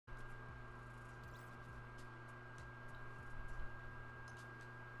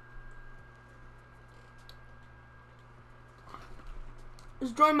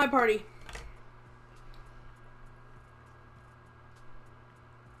Just join my party.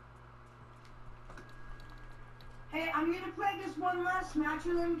 Hey, I'm gonna play this one last match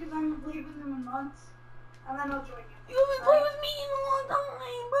with him because I'm leaving him in months, and then I'll join you. You haven't played with me in a long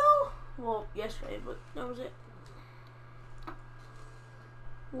time, bro. Well, yesterday, but that was it.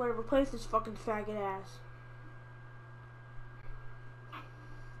 Whatever, replace this fucking faggot ass.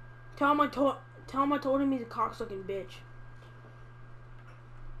 Tell him I told him he's a cocksucking bitch.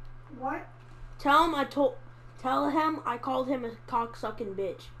 What? Tell him I called him a cocksucking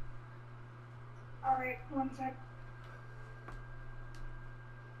bitch. Alright, one sec.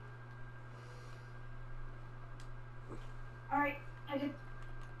 Alright, I did.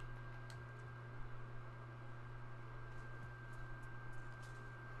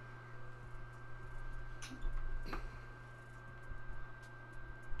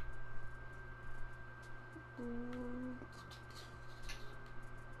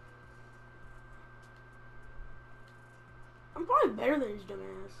 I'm probably better than his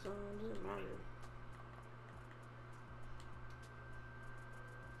dumbass, so it doesn't matter.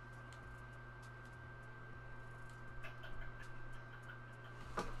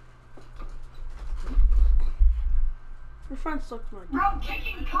 Your friend sucks my dick. Bro,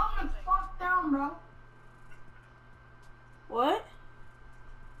 kicking, calm the fuck down, bro. What?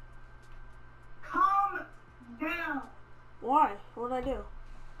 Calm down. Why? What did I do?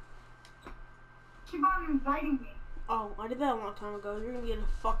 Keep on inviting me. Oh, I did that a long time ago. You're gonna get a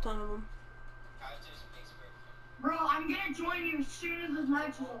fuck ton of them. Bro, I'm gonna join you as soon as this match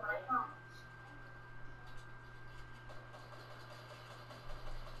is over, I promise.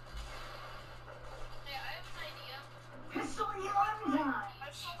 Hey, I have an idea. Pistol Elon time. I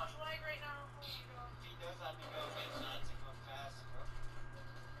have so much lag right now. He does have to go get shots and go fast, bro.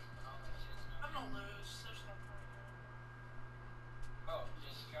 I'm gonna lose. There's no point. Oh,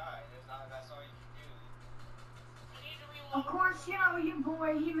 just try. That's all you can do. I need to reload. Of course, you know, you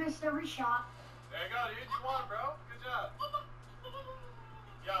boy, he missed every shot. There you go, dude. You won, bro. Good job.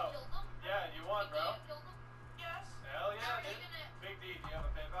 Yo. Yeah, you won, bro. Yes. Hell yeah, dude. Big D, do you have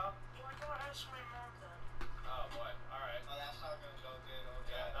a PayPal? Oh, I gotta ask my mom then. Oh, boy. Alright. Oh, that's not gonna go good.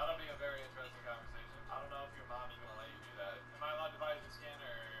 Yeah, that'll be a very interesting conversation. I don't know if your mom's gonna let you do that. Am I allowed to buy the skin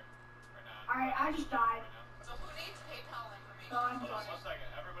or not? Alright, I just died. So who needs PayPal information? So I'm Hold on joining. 1 second.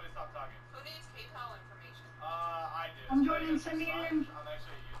 Everybody stop talking. Who needs PayPal information? I do. I'm joining, send me in. I'm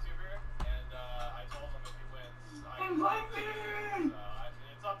actually a YouTuber, and I told him if he wins, I can Invite send him me! in. So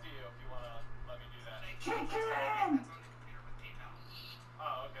it's up to you if you want to let me do that. Chicken!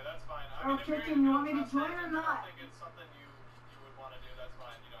 Oh, okay, that's fine. I Oh, mean, if you're, Chicken, you want me to join or if you not? don't think it's something you would want to do, that's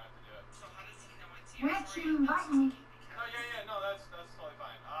fine. You don't have to do it. So how does he know it's Rich, you invite me. No, yeah, no, that's totally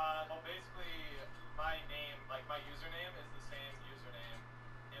fine. Well, basically, my name, like my username, is the same username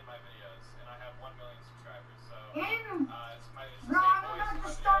in my videos, and I have 1 million subscribers. So In! it's the Bro, same I'm voice about in to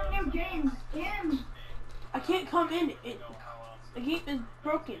my start videos. new games. In! I can't come in. The game is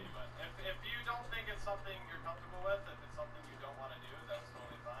broken. If you don't think it's something you're comfortable with, if it's something you don't want to do, that's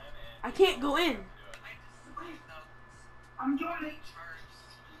totally fine. And I can't go in. I'm joining.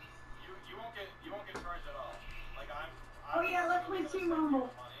 You won't get charged at all. Like Oh yeah, let's play Team Rumble.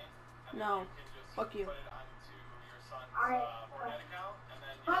 No. Fuck you. Put it onto your son's Alright. Fortnite account, and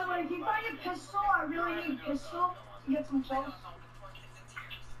then By the way, if you find a pistol, I really need a pistol to get some kills.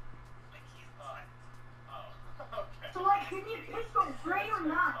 Okay. So like, who needs pistol, gray or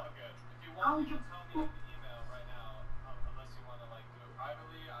not? Oh, good. If you want, you can tell me in the email right now, unless you want to like do it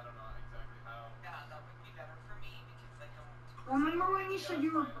privately. I don't know exactly how. Yeah, that would be better for me because I don't. Remember when you said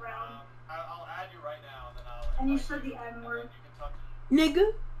you were brown? I'll add you right now, and then I'll. And you invite said the and N then word. you can talk.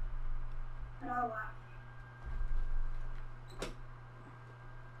 Nigga. And I laughed.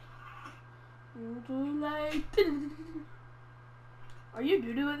 Are you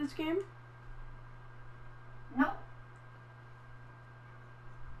doo-doo at this game? Nope.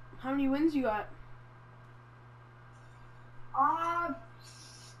 How many wins you got?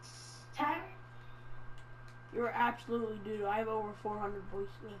 10? You're absolutely doo-doo. I have over 400 boys.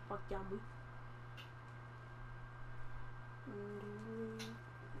 Fuck down, boy.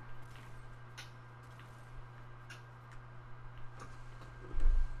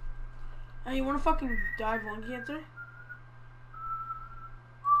 Hey, you wanna fucking die of lung cancer?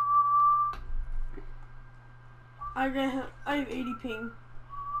 I have 80 ping.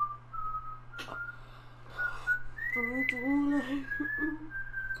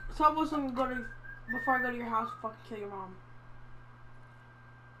 Stop listening before I go to your house and fucking kill your mom.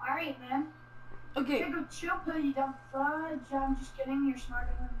 Alright, man. Okay. Take a chill pill, you dumb fudge. I'm just kidding, you're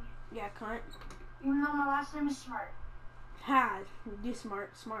smarter than me. Yeah, cunt. Even though my last name is Smart. Ha, you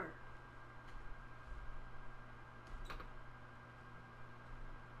smart.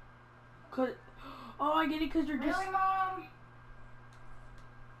 Cause, oh, I get it, cause you're just. Really, Mom?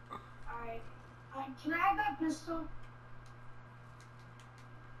 Alright. Can I have that pistol?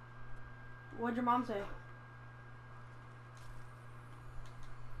 What'd your mom say?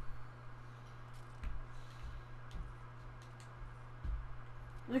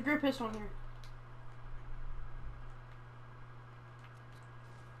 There's a grip pistol in here.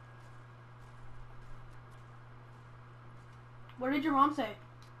 What did your mom say?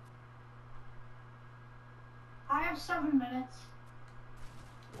 I have 7 minutes.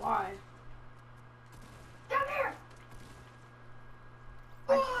 Why? Down here!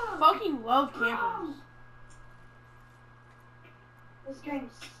 I fucking love campers. This game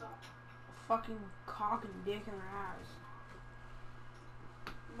sucks. Fucking cock and dick in their ass.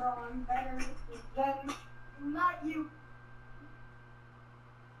 Bro, I'm better than not you.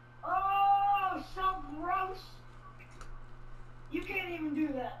 Oh, so gross. You can't even do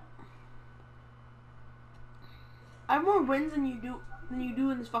that. I have more wins than you do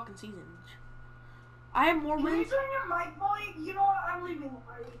in this fucking season. I have more Can you wins. turn your mic volume? You know what? I'm leaving the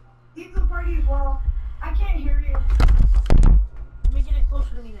party. Leave the party as well. I can't hear you. Let me get it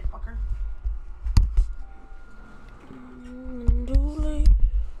closer to me then, fucker.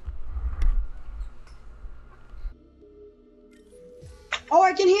 Oh,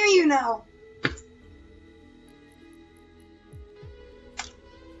 I can hear you now.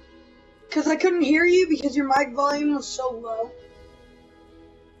 Because I couldn't hear you because your mic volume was so low.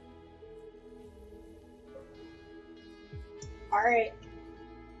 Alright.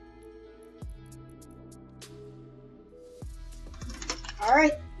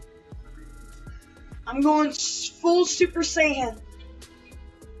 Alright. I'm going full Super Saiyan.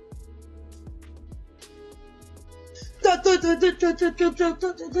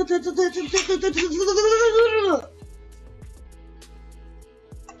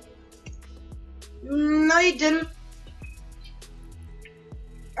 No, you didn't.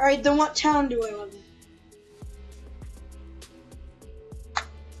 Alright, then what town do I live in?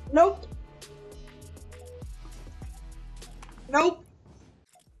 Nope. Nope.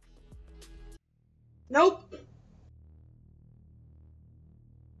 Nope.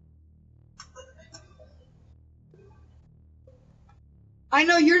 I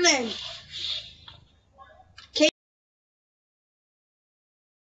know your name. Kate.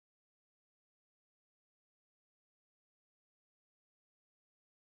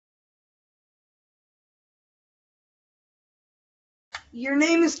 Your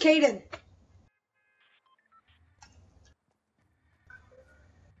name is Kaden.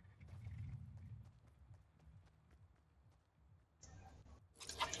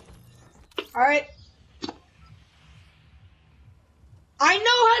 Alright. I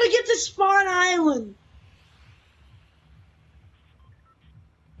know how to get to Spawn Island.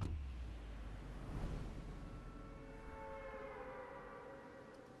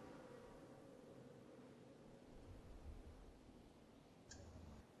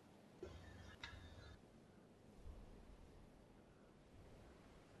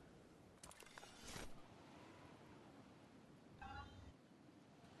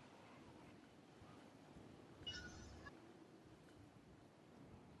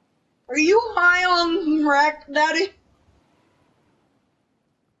 Are you high on crack, Daddy?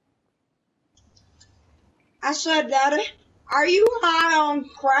 I said, Daddy, are you high on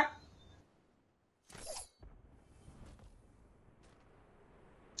crack?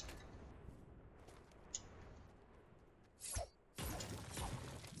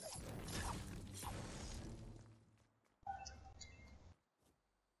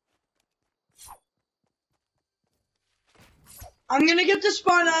 I'm gonna get to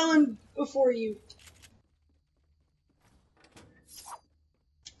Spawn Island before you.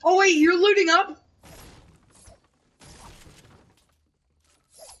 Oh wait, you're looting up?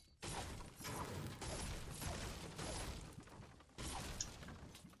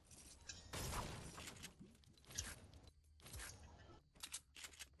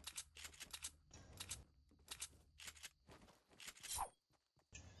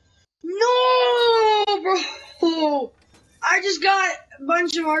 No, bro! I just got a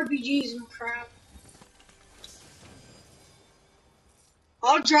bunch of RPGs and crap.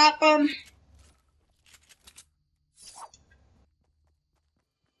 I'll drop them.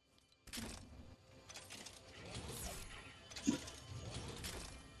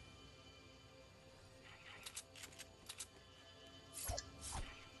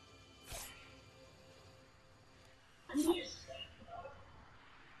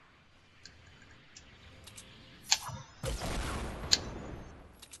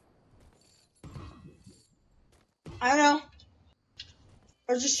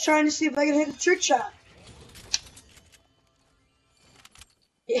 I was just trying to see if I could hit a trick shot.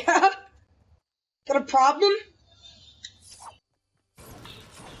 Yeah? Got a problem?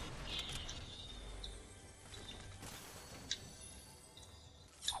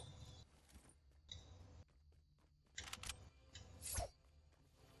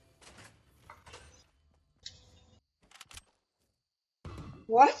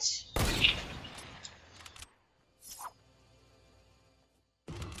 What?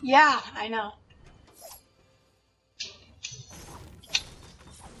 Yeah, I know.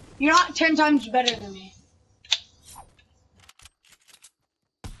 You're not 10 times better than me.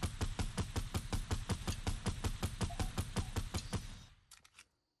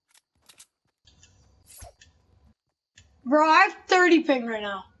 Bro, I have 30 ping right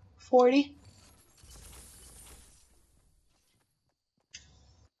now. 40.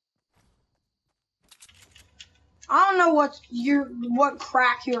 I don't know what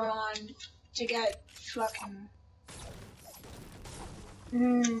crack you're on to get fucking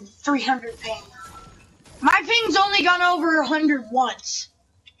 300 ping. My ping's only gone over 100 once.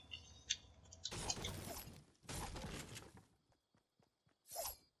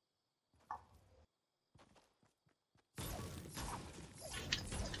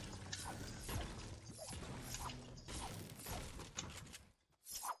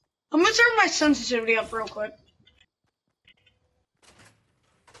 I'm gonna turn my sensitivity up real quick.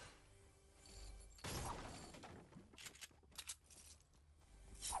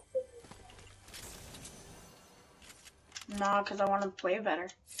 Nah, because I want to play better.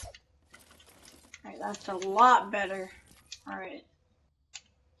 Alright, that's a lot better. Alright.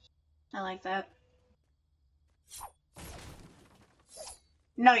 I like that.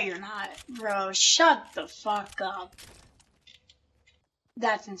 No, you're not. Bro, shut the fuck up.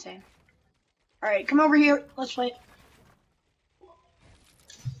 That's insane. Alright, come over here. Let's play.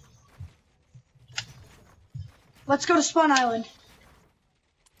 Let's go to Spawn Island.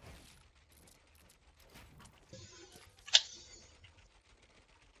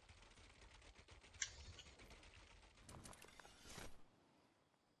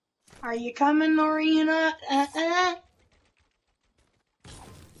 Are you coming or are you not? I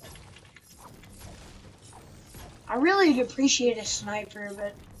really appreciate a sniper,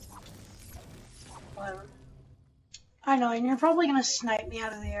 but whatever. I know, and you're probably gonna snipe me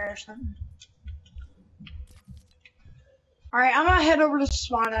out of the air or something. Alright, I'm gonna head over to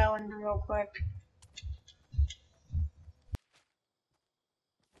Spawn Island real quick.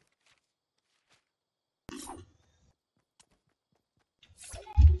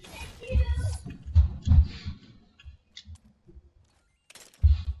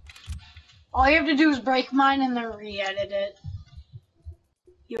 All you have to do is break mine and then re-edit it.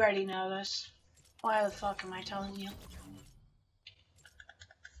 You already know this. Why the fuck am I telling you?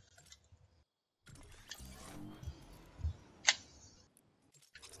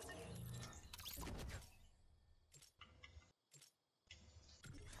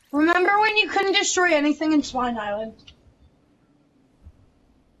 Remember when you couldn't destroy anything in Spawn Island?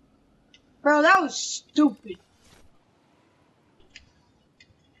 Bro, that was stupid.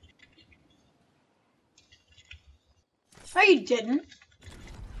 No, you didn't.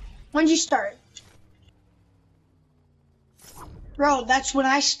 When'd you start? Bro, that's when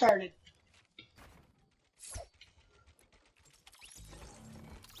I started.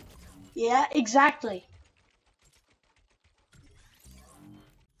 Yeah, exactly.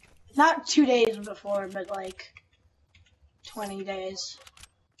 Not 2 days before, but like 20 days.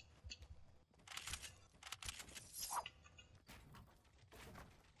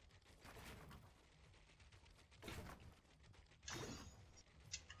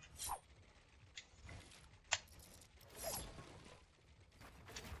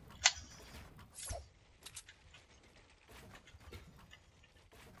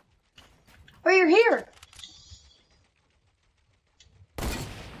 Oh, you're here.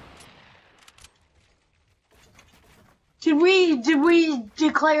 Did we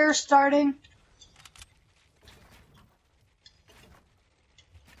declare starting?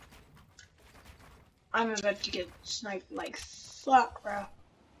 I'm about to get sniped like fuck, bro.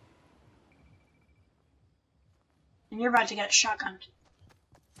 And you're about to get shotgunned.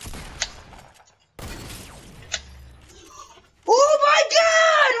 Oh my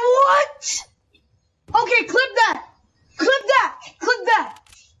god! What? Okay, clip that.